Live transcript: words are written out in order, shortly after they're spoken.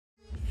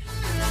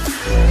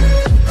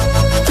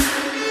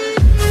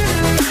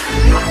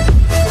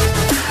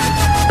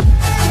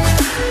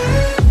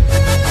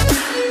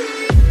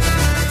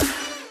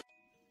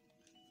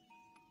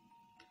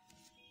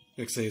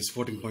Exercise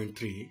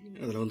 14.3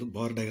 அதில் வந்து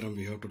bar diagram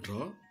we have to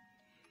draw.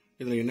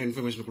 இதில் என்ன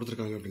information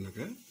கொடுத்துருக்காங்க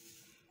அப்படின்னாக்க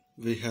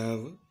we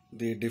have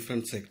the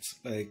different sects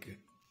like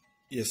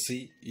SC,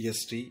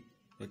 ST,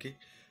 okay,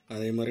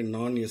 அதே மாதிரி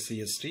non SC,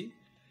 ST,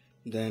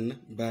 then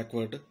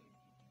backward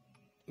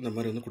இந்த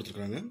மாதிரி வந்து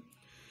கொடுத்துருக்காங்க.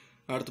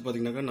 அடுத்து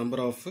பார்த்தீங்கன்னாக்கா number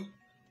of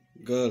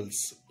girls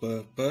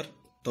per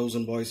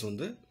 1000 boys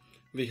வந்து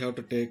we have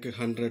to take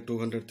 100,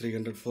 200,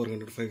 300,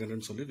 400,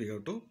 500 சொல்லி we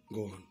have to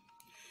go on.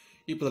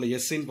 இப்போ இதில்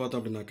SCன்னு பார்த்தோம்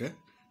அப்படின்னாக்க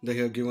they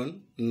have given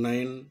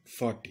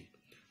 940.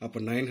 அப்போ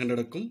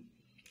 900க்கும்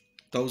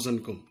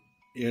 1000க்கும்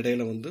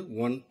இடையில வந்து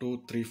 1, 2,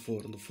 3,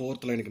 4 இந்த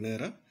ஃபோர்த் லைனுக்கு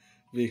நேராக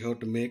we have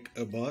to make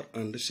a bar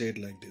and shade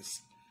like this.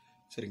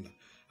 சரிங்களா?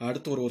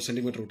 அடுத்து ஒரு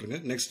சென்டிமீட்டர் விட்டுருங்க.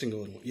 நெக்ஸ்ட் இங்கே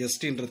வருவோம்.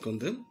 எஸ்டின்றதுக்கு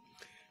வந்து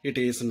இட்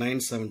இஸ்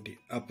 970.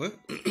 அப்போ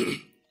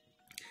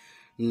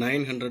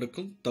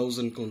 900க்கும்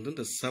 1000க்கும் வந்து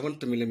இந்த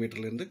 7th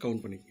மில்லிமீட்டர்லேருந்து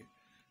கவுண்ட் பண்ணிக்கங்க.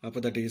 அப்போ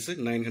தட் இஸ்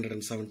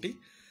 970.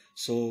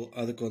 ஸோ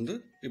அதுக்கு வந்து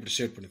இப்படி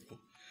ஷேட்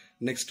பண்ணிப்போம்.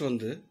 நெக்ஸ்ட்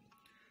வந்து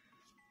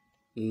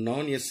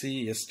நான் எஸ்சி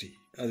எஸ்டி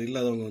அது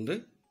இல்லாதவங்க வந்து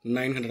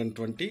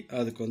 920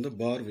 அதுக்கு வந்து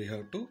பார் we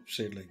have to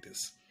shade like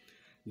this.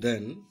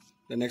 Then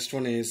the next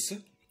one is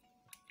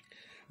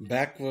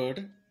backward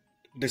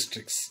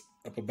districts.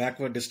 அப்போ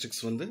backward districts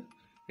வந்து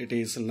it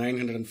is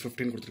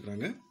 915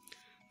 கொடுத்துருக்காங்க.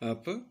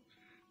 அப்போ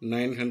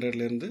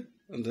 900லேருந்து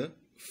அந்த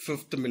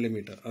 5th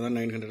millimeter அதான்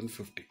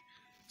 950.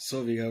 So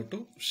we have to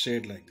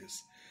shade like this.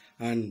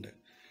 And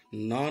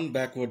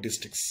non-backward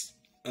districts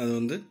அது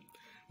வந்து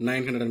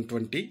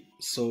 920.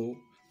 So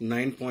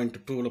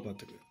 9.2ல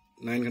பார்த்துக்கு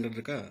 900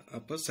 இருக்கா.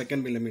 அப்போ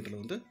செகண்ட் மில்லிமீட்டரில்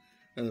வந்து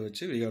அதை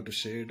வச்சு we have to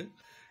shade.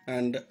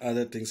 And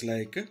other things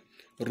like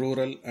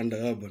rural and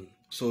urban.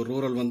 So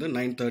rural வந்து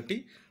 930,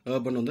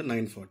 urban வந்து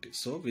 940.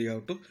 So we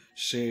have to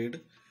shade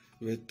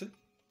with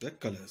the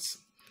colors.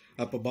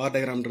 அப்போ பார்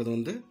டயக்ராம்ன்றது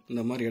வந்து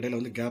இந்த மாதிரி இடையில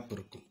வந்து கேப்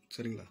இருக்கும்.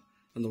 சரிங்களா?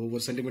 அந்த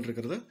ஒவ்வொரு சென்டிமீட்டர்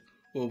இருக்கிறத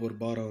ஒவ்வொரு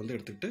பாரை வந்து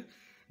எடுத்துக்கிட்டு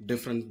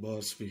different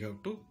bars we have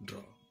to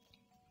draw.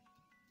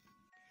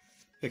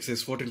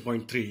 Exercise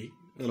 14.3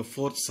 அதில்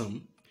fourth sum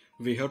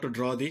we have to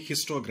draw the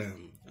histogram.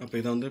 அப்போ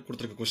இதை வந்து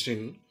கொடுத்துருக்க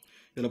கொஸ்டின்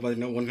இதில்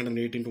பார்த்தீங்கன்னா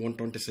 118 to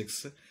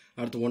 126,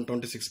 அடுத்து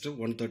 126 to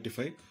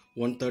 135,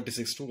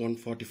 136 to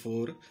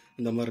 144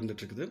 இந்த மாதிரி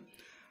இருந்துட்டு இருக்குது.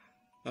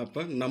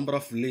 அப்போ நம்பர்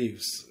ஆஃப்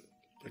லீவ்ஸ்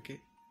ஓகே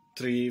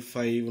 3,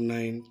 5,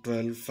 9,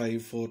 12,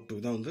 5, 4, 2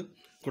 தான் வந்து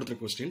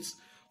கொடுத்துருக்க questions.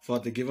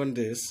 For the given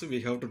this we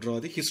have to draw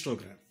the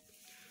histogram.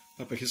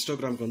 அப்போ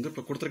ஹிஸ்டோகிராமுக்கு வந்து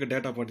இப்போ கொடுத்துருக்க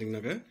டேட்டா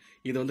பார்த்தீங்கன்னாக்க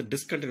இது வந்து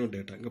டிஸ்கண்டினியூ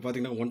டேட்டா. இங்கே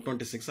பார்த்தீங்கன்னா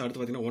 126 அடுத்து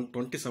பார்த்தீங்கன்னா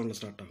 127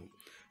 ஸ்டார்ட் ஆகும்.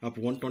 அப்போ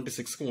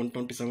 126க்கு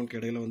 127க்கு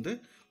இடையில வந்து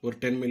ஒரு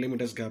 10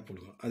 மில்லிமீட்டர்ஸ் கேப்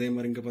விடுவோம். அதே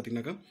மாதிரி இங்கே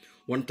பார்த்தீங்கன்னாக்கா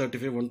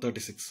 135,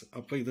 136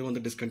 அப்போ இது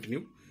வந்து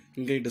டிஸ்கண்டினியூ,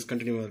 இங்கே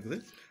டிஸ்கண்டினியூவாக இருக்குது.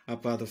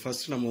 அப்போ அதை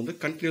ஃபர்ஸ்ட் நம்ம வந்து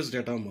கண்டினியூஸ்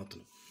டேட்டாவை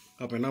மாற்றணும்.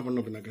 அப்போ என்ன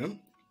பண்ணணும் அப்படின்னாக்கா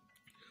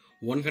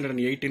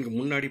 118க்கு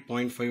முன்னாடி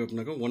 0.5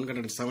 அப்படின்னாக்கா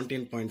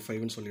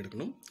 117.5ன்னு சொல்லி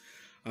எடுக்கணும்.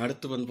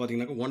 அடுத்து வந்து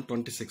பார்த்தீங்கன்னாக்கா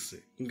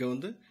 126 இங்கே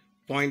வந்து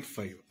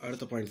 0.5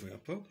 அடுத்த 0.5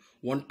 அப்போ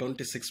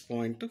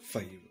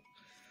 126.5.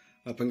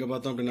 அப்போ இங்கே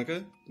பார்த்தோம் அப்படின்னாக்கா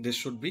this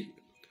should be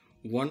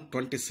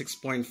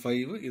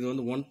 126.5, இது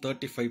வந்து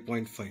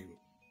 135.5.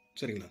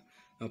 சரிங்களா?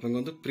 அப்போ இங்கே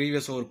வந்து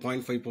ப்ரீவியஸாக ஒரு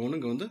 0.5 போகணும்,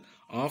 இங்கே வந்து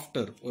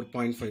ஆஃப்டர் ஒரு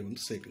 0.5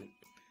 வந்து சேர்க்கணும்.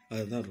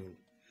 அதுதான் ரூல்.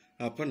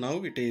 அப்போ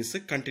now it is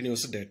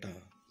continuous data.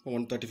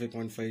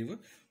 135.5,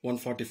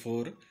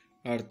 144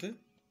 அடுத்து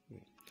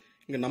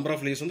இங்கே நம்பர்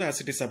ஆஃப் லீவ்ஸ் வந்து as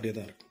it is அப்படியே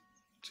தான் இருக்கும்.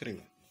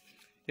 சரிங்களா?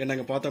 ஏன்னா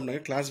இங்கே பார்த்தோம்னா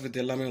கிளாஸ்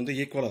வித் எல்லாமே வந்து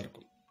ஈக்குவலாக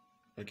இருக்கும்.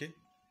 ஓகே,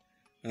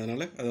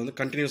 அதனால் அது வந்து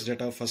கண்டினியூஸ்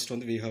டேட்டா ஃபர்ஸ்ட்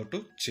வந்து we have to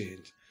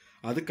change.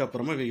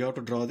 அதுக்கப்புறமா we have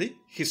to draw the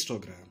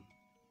histogram.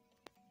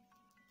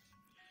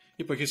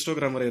 இப்போ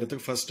ஹிஸ்டோகிராம்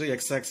வரைகிறதுக்கு ஃபர்ஸ்ட்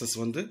எக்ஸ் ஆக்சஸ்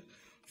வந்து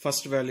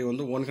ஃபர்ஸ்ட் வேல்யூ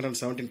வந்து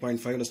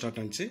 117.5ல ஸ்டார்ட்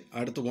ஆனிச்சு.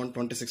 அடுத்து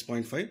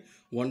 126.5,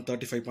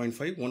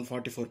 135.5,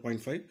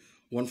 144.5,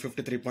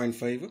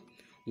 153.5,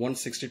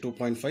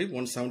 162.5,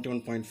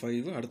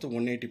 171.5 அடுத்து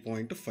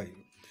 180.5.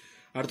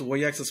 அடுத்து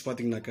ஒய் ஆக்சஸ்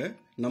பார்த்தீங்கன்னாக்க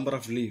நம்பர்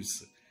ஆஃப் லீவ்ஸ்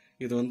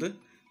இது வந்து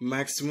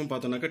மேக்ஸிமம்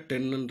பார்த்தோன்னாக்கா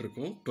 10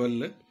 இருக்கும்,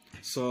 12.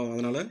 ஸோ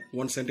அதனால்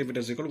 1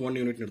 சென்டிமீட்டர் ஈக்குவல் 1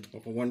 யூனிட்னு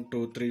எடுத்துப்போம். அப்போ 1,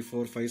 2, 3,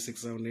 4, 5, 6,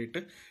 7, 8,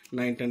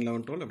 9, 10,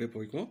 11, 12 அப்படியே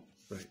போய்க்குவோம்.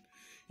 ரைட்.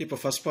 இப்போ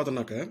ஃபர்ஸ்ட்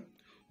பார்த்தோன்னாக்கா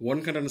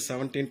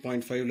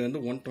 117.5லேருந்து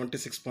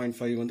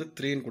 126.5 வந்து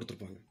 3ன்னு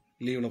கொடுத்துருப்பாங்க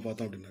லீவில்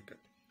பார்த்தோம் அப்படின்னாக்க.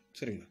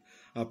 சரிங்களா?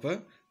 அப்போ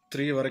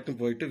 3 வரைக்கும்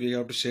போயிட்டு we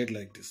have to shade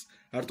like this.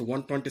 அடுத்து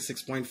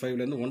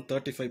 126.5லேருந்து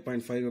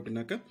 135.5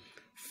 அப்படின்னாக்க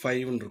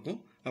 5ன்னு இருக்கும்.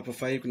 அப்போ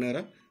 5க்கு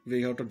நேராக we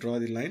have to draw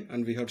the line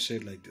and we have to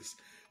shade like this.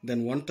 Then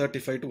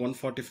 135 to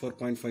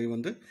 144.5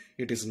 வந்து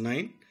it is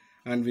 9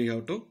 and we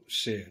have to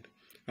shade.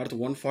 அடுத்து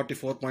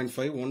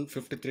 144.5,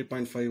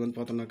 153.5 வந்து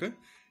பார்த்தோம்னாக்க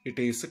it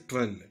is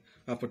 12.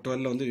 அப்போ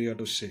 12 வந்து we have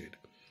to shade.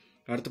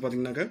 அடுத்து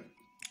பார்த்தீங்கன்னாக்க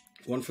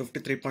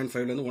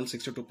 153.5லேருந்து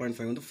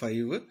 162.5 வந்து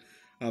 5.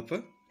 அப்போ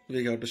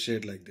we have to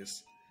shade like this.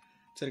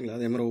 சரிங்களா?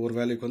 அதே மாதிரி ஒவ்வொரு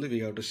வேல்யூக்கு வந்து we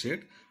have to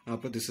shade.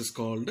 அப்போ this is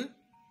called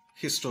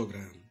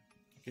histogram.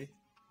 Okay,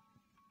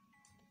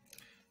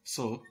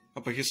 so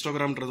அப்போ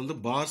ஹிஸ்டோகிராம்ன்றது வந்து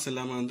பார்ஸ்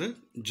எல்லாமே வந்து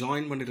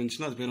ஜாயின்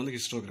பண்ணிருந்துச்சுன்னா அது பேர் வந்து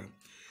ஹிஸ்டோகிராம்.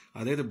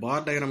 அதே இது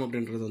பார் டயக்ராம்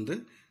அப்படின்றது வந்து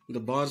இந்த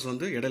பார்ஸ்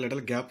வந்து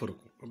இடையில கேப்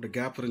இருக்கும். அப்படி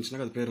கேப்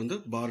இருந்துச்சுன்னா அது பேர் வந்து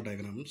பார்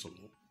டயக்ராம்னு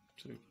சொல்லுவோம்.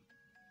 சரி.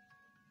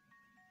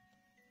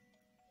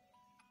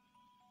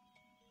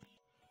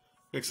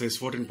 Exercise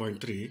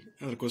 14.3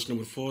 and question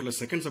number 4 la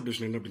second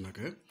subdivision என்ன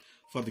அப்படினாக்க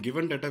for the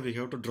given data we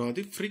have to draw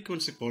the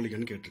frequency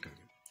polygon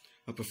கேட்டிருக்காங்க.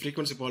 அப்ப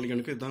frequency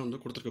polygonக்கு இதான் வந்து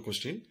கொடுத்திருக்க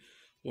question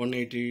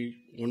 180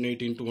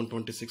 118 to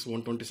 126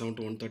 127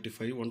 to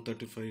 135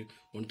 135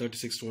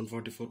 136 to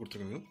 144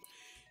 கொடுத்திருக்காங்க.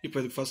 இப்போ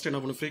இதுக்கு first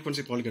என்ன பண்ணனும்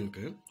frequency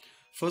polygonக்கு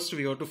first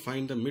we have to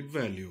find the mid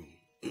value.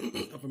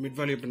 அப்ப mid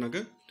value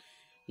எப்படினாக்க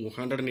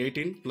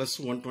 118 plus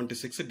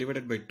 126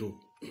 divided by 2.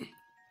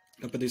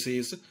 அப்ப this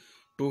is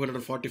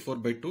 244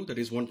 by 2 that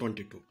is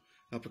 122.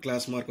 அப்ப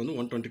class mark வந்து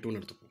 122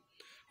 எடுத்துப்போம்.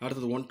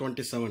 அடுத்தது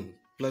 127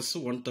 plus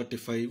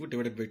 135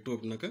 divided by 2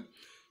 அப்படினாக்க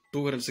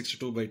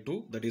 262 by 2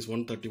 that is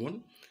 131.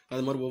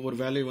 அது மாதிரி ஒவ்வொரு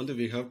வேல்யூ வந்து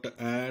we have to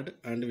add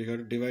and we have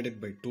to divide it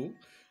by 2.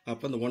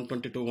 அப்ப அந்த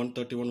 122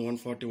 131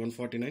 140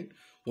 149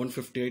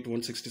 158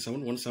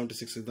 167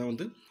 176 இதுதான்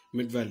வந்து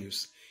மிட்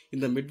வேல்யூஸ்.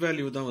 இந்த மிட்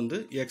வேல்யூ தான் வந்து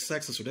x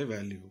axis உடைய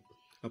வேல்யூ.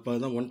 அப்ப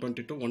அதுதான்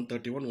 122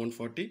 131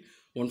 140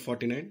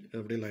 149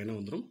 அப்படியே லைனா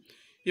வந்துரும்.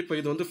 இப்போ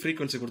இது வந்து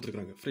frequency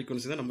கொடுத்திருக்காங்க.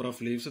 frequency தான் number of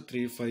leaves 3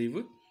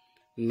 5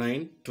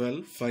 9 12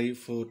 5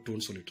 4 2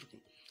 னு சொல்லிட்டு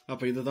இருக்கோம்.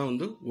 அப்ப இதுதான்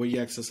வந்து y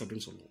axis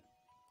அப்படினு சொல்லுவோம்.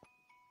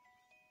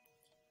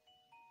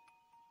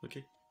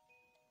 ஓகே.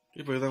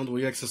 இப்போ இதுதான் வந்து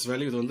y axis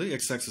value, இது வந்து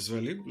x axis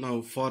value. Now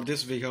for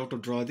this we have to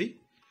draw the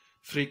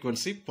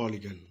frequency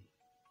polygon.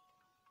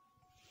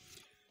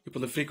 இப்போ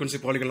இந்த frequency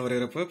polygon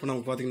வரையறப்ப இப்போ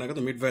நமக்கு பாத்தீங்கன்னாக்க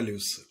the mid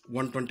values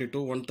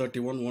 122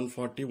 131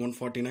 140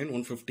 149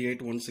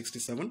 158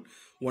 167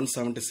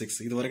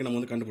 176 இது வரைக்கும் நம்ம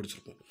வந்து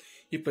கண்டுபிடிச்சிருப்போம்.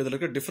 இப்போ இதுல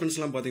இருக்க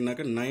டிஃபரன்ஸ்லாம்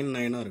பாத்தீங்கன்னாக்க 9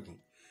 9 இருக்கும்.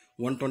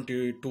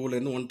 122 ல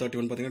இருந்து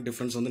 131 பாத்தீங்கன்னா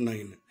டிஃபரன்ஸ் வந்து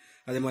 9.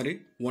 அதே மாதிரி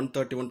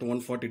 131 to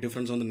 140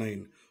 டிஃபரன்ஸ் வந்து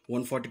 9.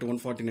 140 to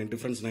 149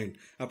 டிஃபரன்ஸ் 9.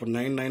 அப்ப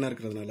 9 9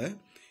 இருக்கிறதுனால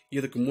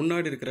இதுக்கு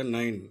முன்னாடி இருக்கிற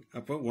 9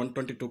 அப்ப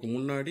 122 க்கு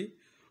முன்னாடி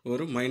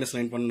ஒரு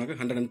 -9 பண்ணாக்க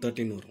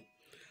 113 வரும்.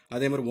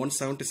 அதே மாதிரி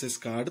 176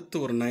 க்கு அடுத்து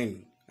ஒரு 9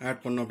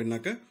 ஆட் பண்ணோம்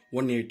அப்படினாக்க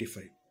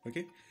 185.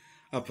 ஓகே.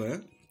 அப்ப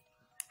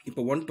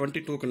இப்போ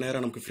 122 க்கு நேரா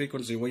நமக்கு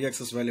frequency y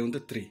axis வேல்யூ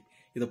வந்து 3.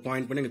 இத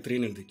பாயிண்ட் பண்ணி இங்க 3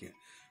 ன்னு எழுதிக்கங்க.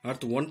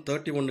 அடுத்து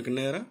 131 க்கு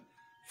நேரா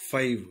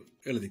 5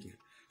 எழுதிக்கங்க.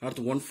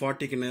 அடுத்து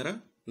 140 க்கு நேரா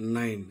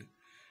 9.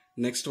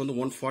 நெக்ஸ்ட் வந்து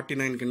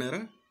 149 க்கு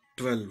நேரா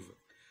 12.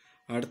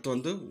 அடுத்து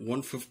வந்து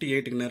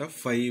 158 க்கு நேரா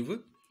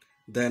 5.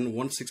 then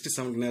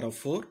 167 க்கு நேரா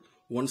 4.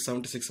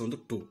 176 வந்து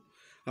 2.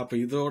 அப்ப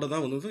இதோட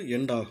தான் வந்து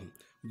எண்ட் ஆகும்.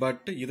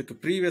 பட் இதுக்கு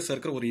ப்ரீவியஸா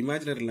இருக்கிற ஒரு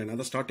இமேஜினரி லைன்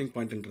அதான் ஸ்டார்டிங்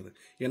பாயிண்ட்ன்றது.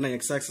 ஏன்னா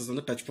எக்ஸ் ஆக்சிஸ்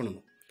வந்து டச்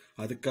பண்ணணும்.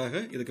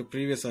 அதுக்காக இதுக்கு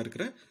ப்ரீவியஸா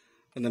இருக்கிற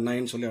அந்த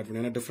 9 சொல்லி ஆட்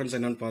பண்ணி ஏன்னா டிஃபரன்ஸ்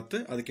என்னன்னு பார்த்து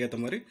அதுக்கேற்ற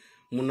மாதிரி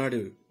முன்னாடி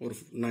ஒரு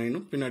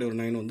 9 பின்னாடி ஒரு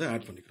 9 வந்து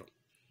ஆட் பண்ணிக்கிறோம்.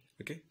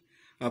 ஓகே.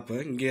 அப்போ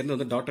இங்க இருந்து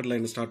வந்து டாட்டட்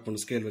லைன் ஸ்டார்ட்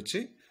பண்ணு ஸ்கேல்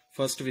வச்சு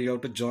first we have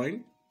to join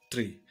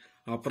 3.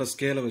 அப்புறம்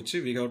ஸ்கேலை வச்சு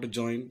we have to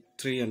join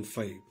 3 and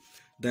 5.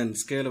 தென்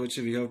ஸ்கேலை வச்சு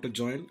we have to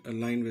join a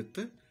line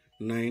with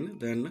 9.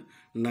 தென்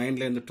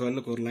 9ல இருந்து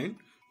 12க்கு ஒரு லைன்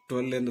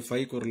 12ல இருந்து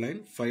 5க்கு ஒரு லைன்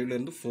 5ல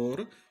இருந்து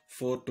 4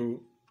 4 to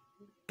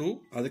 2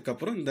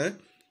 அதுக்கப்புறம் இந்த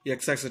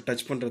x axis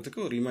டச் பண்றதுக்கு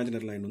ஒரு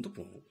இமேஜினரி லைன் வந்து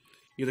போகும்.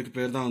 இதுக்கு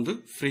பேர் தான் வந்து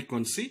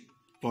frequency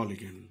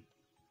polygon.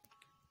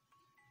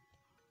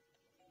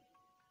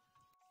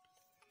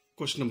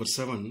 Question number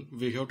 7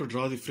 we have to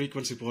draw the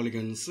frequency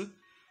polygons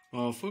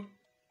of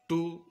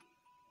two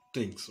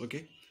things.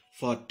 Okay.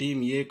 For team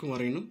A க்கும்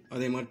வரையணும்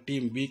அதே மாதிரி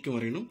team B க்கும்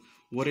வரையணும்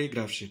ஒரே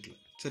கிராஃப் ஷீட்ல.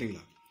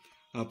 சரிங்களா?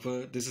 அப்ப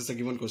this is a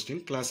given question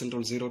class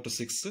interval 0 to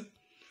 6.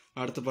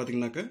 அடுத்து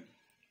பாத்தீங்கன்னாக்க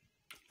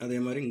அதே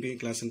மாதிரி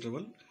இங்கேயும் கிளாஸ்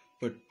இன்டர்வல்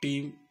இப்போ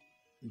டீம்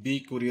பி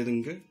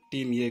குறியதுங்க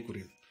டீம் ஏ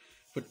குறியது.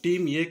 இப்போ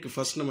டீம் ஏக்கு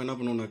ஃபர்ஸ்ட் நம்ம என்ன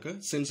பண்ணுவோம்னாக்க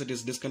since it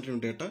is discontinue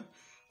data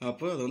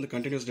அப்போ அதை வந்து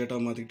கண்டினியூஸ் டேட்டா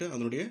மாற்றிக்கிட்டு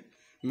அதனுடைய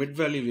mid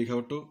value we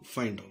have to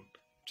find out.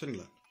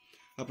 சரிங்களா?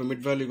 அப்போ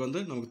மிட் வேல்யூ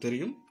வந்து நமக்கு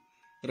தெரியும்.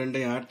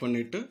 ரெண்டையும் ஆட்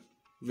பண்ணிவிட்டு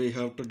we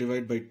have to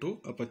divide by 2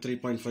 அப்போ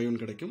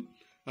 3.5 கிடைக்கும்.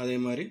 அதே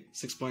மாதிரி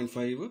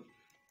 6.5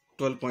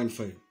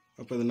 12.5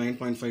 அப்போ இது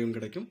 9.5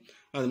 கிடைக்கும்.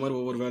 அது மாதிரி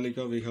ஒவ்வொரு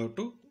வேல்யூக்காக we have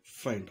to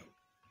find out.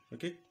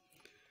 Okay.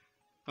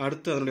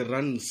 அடுத்து அதனுடைய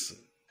ரன்ஸ்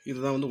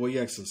இதுதான் வந்து ஒய்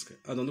ஆக்சஸ்க்கு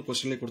அது வந்து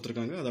கொஸ்டின்லேயே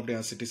கொடுத்துருக்காங்க. அது அப்படியே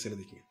ஆசிட்டிஸ்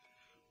எழுதிக்கிங்க.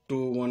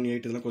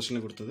 218 இதெல்லாம்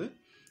கொஸ்டின்லேயே கொடுத்தது.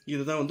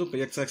 இதுதான் வந்து இப்போ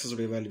எக்ஸ் ஆக்சஸ்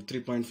உடைய வேல்யூ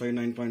 3.5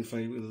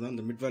 9.5 இதுதான்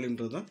இந்த மிட்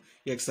வேல்யூன்றது தான்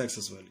எக்ஸ்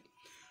ஆக்சஸ் வேல்யூ.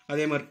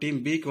 அதே மாதிரி டீம்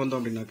பிக்கு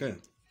வந்தோம் அப்படின்னாக்க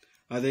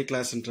அதே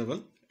கிளாஸ்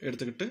இன்டர்வல்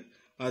எடுத்துக்கிட்டு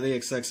அதே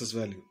X access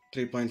value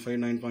 3.5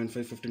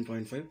 9.5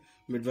 15.5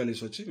 mid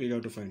values வச்சு we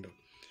have to find out.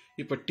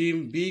 இப்போ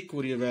டீம் பி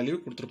கூறிய வேல்யூ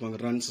கொடுத்துருப்பாங்க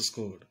ரன்ஸ்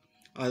ஸ்கோர்டு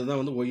அதுதான்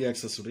வந்து ஒய்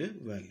ஆக்சஸ் உடைய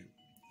value.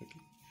 Okay.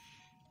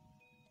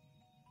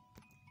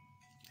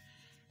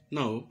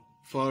 Now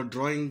for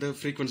drawing the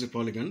frequency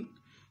polygon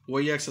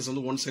y axis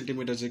வந்து 1 cm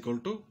is equal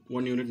to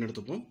 1 unit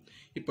எடுத்துப்போம்.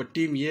 இப்போ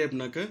டீம் A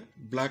அப்படினாக்க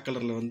black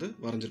கலர்ல வந்து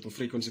வரைஞ்சிருப்போம்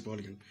frequency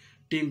polygon.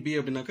 டீம் B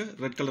அப்படினாக்க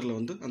ரெட் கலர்ல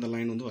வந்து அந்த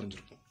லைன் வந்து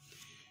வரைஞ்சிருப்போம்.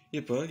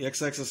 இப்போ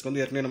x axis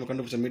வந்து ஏற்கனவே நம்ம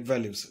கண்டுபிடிச்ச மிட்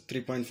வேல்யூஸ்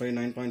 3.5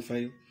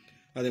 9.5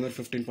 அதே மாதிரி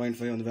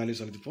 15.5 அந்த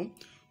வேல்யூஸ் எழுதிப்போம்.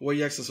 y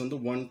axis வந்து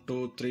 1 2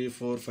 3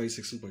 4 5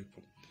 6 னு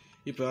போய்ப்போம்.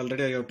 இப்போ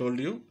already I have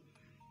told you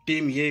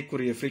team A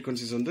குரிய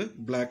frequencies வந்து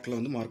பிளாக்ல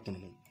வந்து மார்க்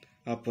பண்ணணும்.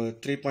 அப்போ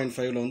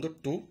 3.5ல வந்து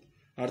 2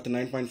 அடுத்து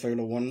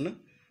 9.5ல 1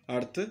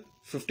 அடுத்து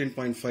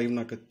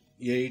 15.5னாக்க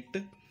 8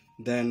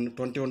 தென்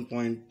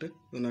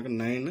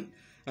 21.9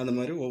 அந்த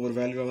மாதிரி ஒவ்வொரு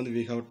வேல்யூவாக வந்து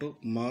we have to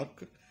mark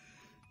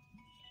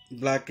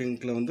black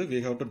ink la வந்து we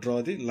have to draw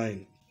the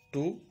line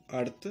 2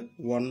 அடுத்து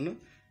 1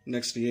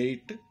 next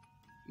 8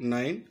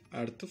 9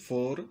 அடுத்து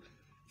 4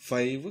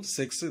 5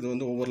 6 இது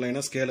வந்து ஒவ்வொரு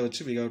லைனா ஸ்கேல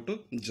வச்சு we have to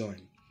join.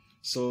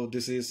 So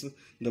this is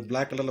the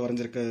black colorல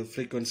வரைஞ்சிருக்க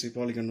frequency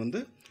polygon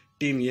வந்து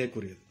team A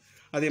குறியது.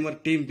 அதே மாதிரி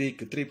team B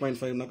க்கு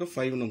 3.5 னாக்க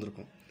 5 ன்னு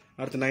வந்திருக்கும்.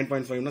 அடுத்து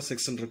 9.5 னா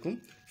 6 ன்னு இருக்கும்.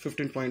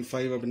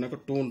 15.5 அப்படினாக்க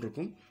 2 ன்னு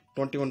இருக்கும்.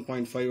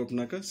 21.5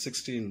 அப்படினாக்க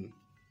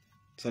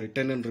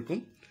 10 ன்னு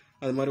இருக்கும்.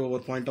 அது மாதிரி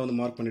ஒவ்வொரு பாயிண்டா வந்து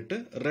மார்க் பண்ணிட்டு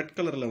ரெட்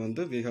கலர்ல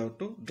வந்து we have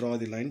to draw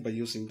the line by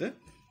using the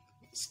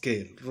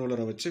scale ruler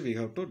வச்சு we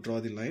have to draw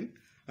the line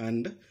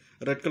and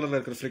red colorல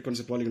இருக்கிற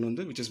frequency polygon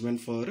வந்து which is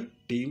meant for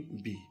team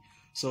B.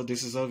 So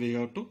this is how we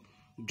have to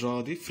draw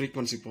the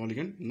frequency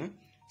polygon in a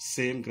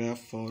same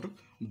graph for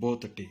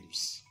both the teams.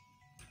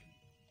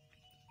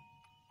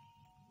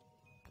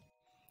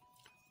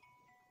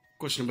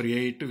 Question number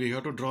 8, we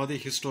have to draw the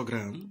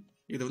histogram.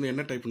 இது வந்து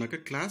என்ன டைப்னாக்க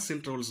class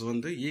intervals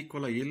வந்து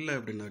ஈக்குவலா இல்லை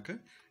அப்படின்னாக்க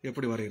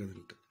எப்படி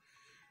வரைகிறதுன்ட்டு.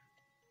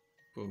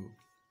 இப்போ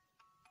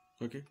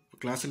okay,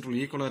 class interval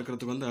ஈக்குவலா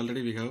இருக்கிறதுக்கு வந்து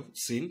ஆல்ரெடி we have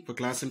seen. இப்போ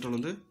கிளாஸ் இன்டர்வல்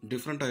வந்து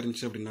டிஃப்ரெண்டா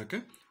இருந்துச்சு அப்படின்னாக்க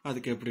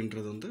அதுக்கு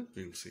எப்படின்றது வந்து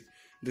we will see.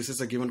 This is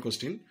a given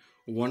question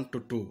 1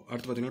 to 2,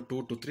 அடுத்து பார்த்தீங்கன்னா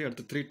 2 to 3,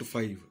 அடுத்து 3 to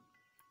 5.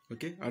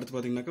 ஓகே, அடுத்து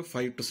பார்த்தீங்கன்னாக்க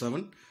 5 to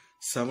 7,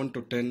 7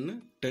 to 10,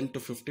 10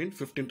 to 15,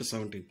 15 to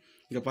 17.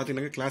 இங்கே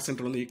பார்த்தீங்கன்னாக்க கிளாஸ்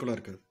இன்டர்வல் வந்து ஈக்குவலா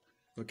இருக்காது.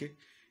 ஓகே,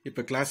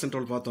 இப்போ கிளாஸ்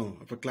இன்டர்வல் பார்த்தோம்.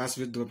 அப்போ கிளாஸ்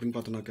வித் அப்படின்னு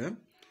பார்த்தோம்னாக்க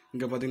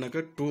இங்கே பார்த்தீங்கன்னாக்க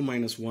 2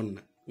 minus 1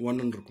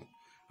 1 இருக்கும்.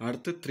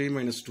 அடுத்து 3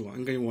 minus 2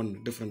 அங்கேயும் 1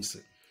 டிஃப்ரென்ஸு.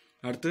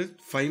 அடுத்து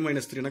 5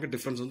 minus 3னாக்க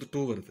டிஃப்ரென்ஸ் வந்து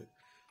 2 வருது.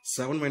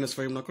 7 minus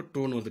 5னாக்க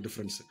 2ன்னு வருது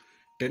டிஃப்ரென்ஸு.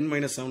 10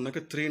 minus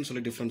 7னாக்க 3ன்னு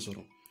சொல்லி டிஃப்ரென்ஸ்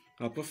வரும்.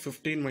 அப்போ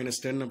 15 minus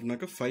 10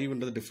 அப்படின்னாக்க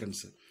 5ன்றது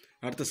டிஃப்ரென்ஸு.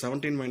 அடுத்து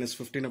 17 minus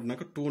 15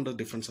 அப்படின்னாக்க 2ன்றது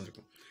டிஃப்ரென்ஸாக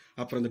இருக்கும்.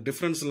 அப்புறம் இந்த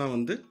டிஃப்ரென்ஸ்லாம்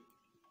வந்து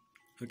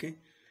okay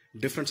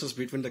differences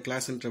between the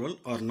class interval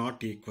R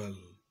not equal.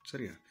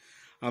 சரியா?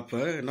 அப்போ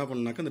என்ன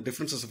பண்ணாக்க இந்த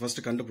டிஃப்ரென்சஸை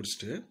ஃபஸ்ட்டு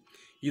கண்டுபிடிச்சிட்டு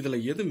இதில்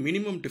எது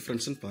மினிமம்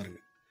டிஃப்ரென்ஸ்னு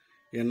பாருங்கள்.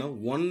 ஏன்னா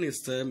 1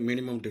 is the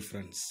minimum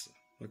difference.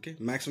 Okay,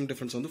 maximum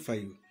difference வந்து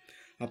 5.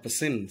 அப்போ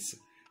சின்ஸ்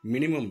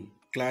மினிமம்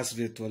கிளாஸ்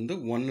வித் வந்து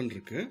 1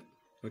 இருக்கு.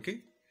 ஓகே,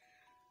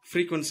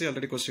 ஃப்ரீக்வன்சி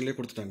ஆல்ரெடி கொஸ்டின்லேயே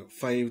கொடுத்துட்டாங்க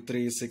 5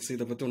 3 6.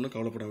 இதை பற்றி ஒன்றும்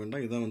கவலைப்பட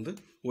வேண்டாம். இதான் வந்து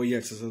ஒய்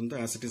ஆக்சஸ் வந்து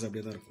ஆசிட்டிஸ்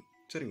அப்படியே தான் இருக்கும்.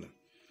 சரிங்களா?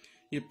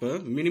 இப்போ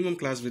மினிமம்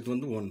கிளாஸ் வித்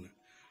வந்து 1.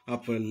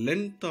 அப்போ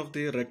லென்த் ஆஃப்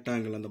தி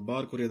ரெக்டாங்கிள் அந்த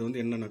பார் குறியது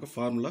வந்து என்னன்னாக்கா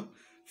formula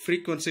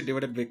frequency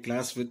divided by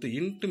class width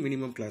into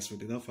minimum class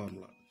width இதான்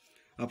ஃபார்முலா.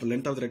 அப்போ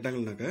லென்த் ஆஃப் தி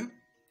ரெக்டாங்கிள்னாக்க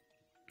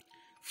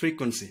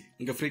ஃப்ரீக்வன்சி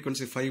இங்கே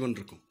ஃப்ரீக்வன்சி 5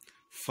 இருக்கும்.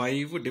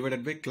 5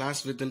 டிவைடட் பை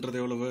கிளாஸ் வித்ன்றது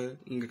எவ்வளவு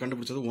இங்கே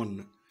கண்டுபிடிச்சது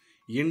 1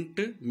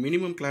 இன்ட்டு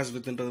மினிமம் கிளாஸ்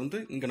வித்ன்றது வந்து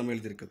இங்கே நம்ம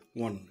எழுதியிருக்குது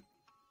 1.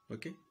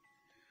 ஓகே,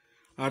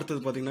 அடுத்தது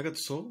பார்த்தீங்கன்னாக்கா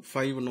ஸோ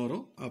 5ன்னு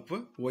வரும். அப்போ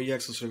ஒய்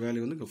ஆக்சஸ்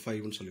வேல்யூ வந்து இங்கே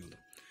 5ன்னு சொல்லி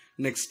வரும்.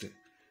 நெக்ஸ்ட்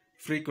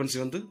ஃப்ரீக்வன்சி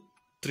வந்து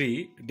 3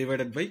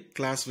 டிவைடட் பை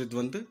கிளாஸ் வித்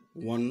வந்து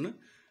 1,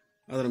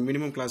 அதில்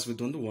மினிமம் கிளாஸ்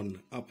வித் வந்து 1.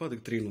 அப்போ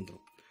அதுக்கு 3ன்னு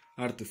வந்துடும்.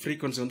 அடுத்து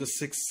ஃப்ரீக்வன்சி வந்து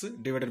 6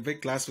 டிவைடட் பை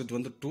கிளாஸ் வித்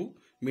வந்து 2,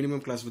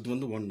 மினிமம் கிளாஸ் வித்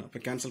வந்து 1. அப்போ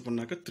கேன்சல்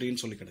பண்ணாக்க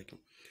 3ன்னு சொல்லி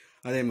கிடைக்கும்.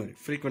 அதே மாதிரி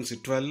frequency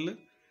 12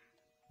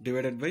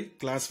 divided by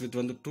class with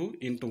வந்து 2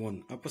 into 1,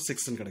 அப்போ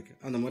 6ன்னு கிடைக்கும்.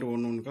 அந்த மாதிரி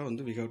ஒன்றுக்கா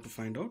வந்து we have to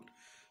find out.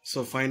 So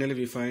finally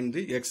we find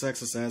the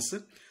x-axis as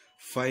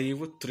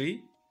 5 3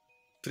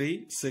 3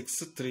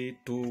 6 3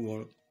 2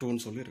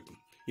 2ன்னு சொல்லி இருக்கும்.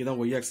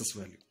 இதுதான் y axis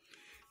வேல்யூ.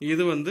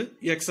 இது வந்து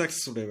x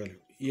axis உடைய வேல்யூ.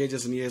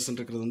 ஏஜஸ் அண்ட் இயர்ஸ்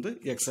இருக்கிறது வந்து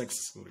x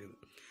axis உடையது.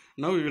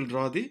 Now we will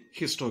draw the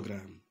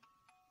histogram.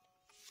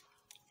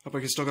 அப்போ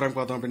ஹிஸ்டோகிராம்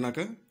பார்த்தோம்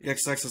அப்படின்னாக்க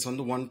x axis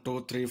வந்து 1 2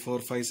 3 4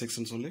 5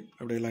 6ன்னு சொல்லி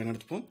அப்படியே லைன்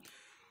எடுத்துப்போம்.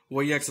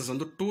 y axis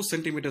வந்து 2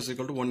 cm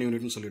equal to 1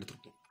 unitன்னு சொல்லி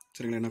எடுத்துருப்போம்.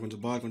 சரிங்களா? என்ன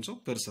கொஞ்சம் பார் கொஞ்சம்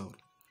பெருசாக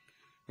வரும்.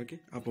 ஓகே,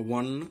 அப்போ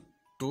 1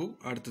 2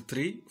 அடுத்து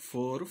 3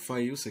 4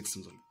 5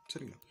 6ன்னு சொல்லி.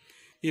 சரிங்களா?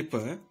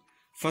 இப்போ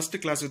ஃபர்ஸ்ட்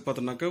கிளாஸ் வித்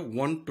பார்த்தோம்னாக்க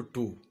 1 to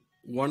 2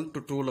 1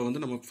 to 2ல்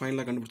வந்து நம்ம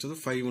ஃபைனலாக கண்டுபிடிச்சது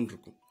 5ன்னு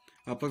இருக்கும்.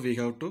 அப்போ we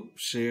have to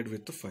shade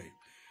with 5.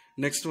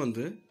 Next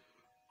வந்து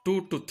 2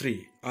 to 3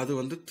 அது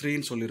வந்து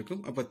 3ன்னு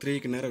சொல்லியிருக்கும். அப்போ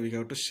 3க்கு நேரம் we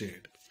have to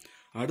shade.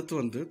 அடுத்து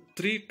வந்து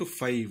 3 to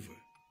 5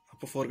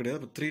 அப்போ 4 கிடையாது.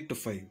 அப்போ 3 to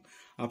 5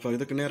 அப்போ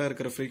இதுக்கு நேராக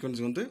இருக்கிற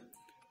ஃப்ரீக்வன்சி வந்து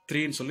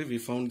 3ன்னு சொல்லி we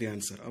found the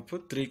answer. அப்போ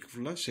 3க்கு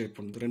ஃபுல்லாக ஷேட்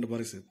பண்ணுது ரெண்டு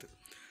பாரையும் சேர்த்து.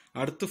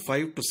 அடுத்து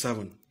 5 to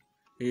 7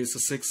 is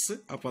 6.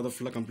 அப்போ அதை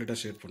ஃபுல்லாக கம்ப்ளீட்டாக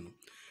ஷேட் பண்ணும்.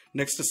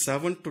 நெக்ஸ்ட்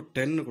 7 to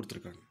 10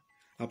 கொடுத்துருக்காங்க.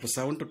 அப்போ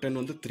 7 to 10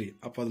 வந்து 3.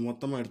 அப்போ அது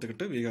மொத்தமாக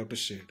எடுத்துக்கிட்டு we have to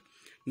shade.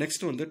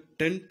 Next வந்து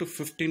 10 to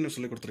 15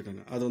 சொல்லி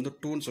கொடுத்துருக்காங்க. அது வந்து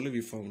 2ன்னு சொல்லி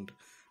we found.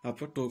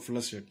 அப்போ 2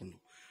 ஃபுல்லாக ஷேட்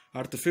பண்ணும்.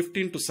 அடுத்து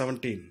 15 to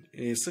 17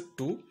 is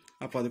 2.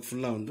 அப்போ அதுக்கு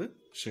ஃபுல்லாக வந்து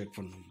ஷேட்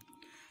பண்ணணும்.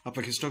 அப்போ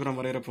ஹிஸ்டோகிராம்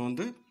வரைகிறப்போ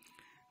வந்து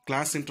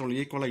கிளாஸ் இன்டர்வல்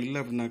ஈக்குவலாக இல்லை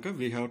அப்படின்னாக்க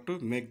we have to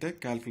make the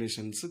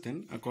calculations, then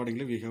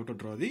accordingly we have to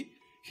draw the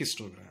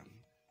histogram.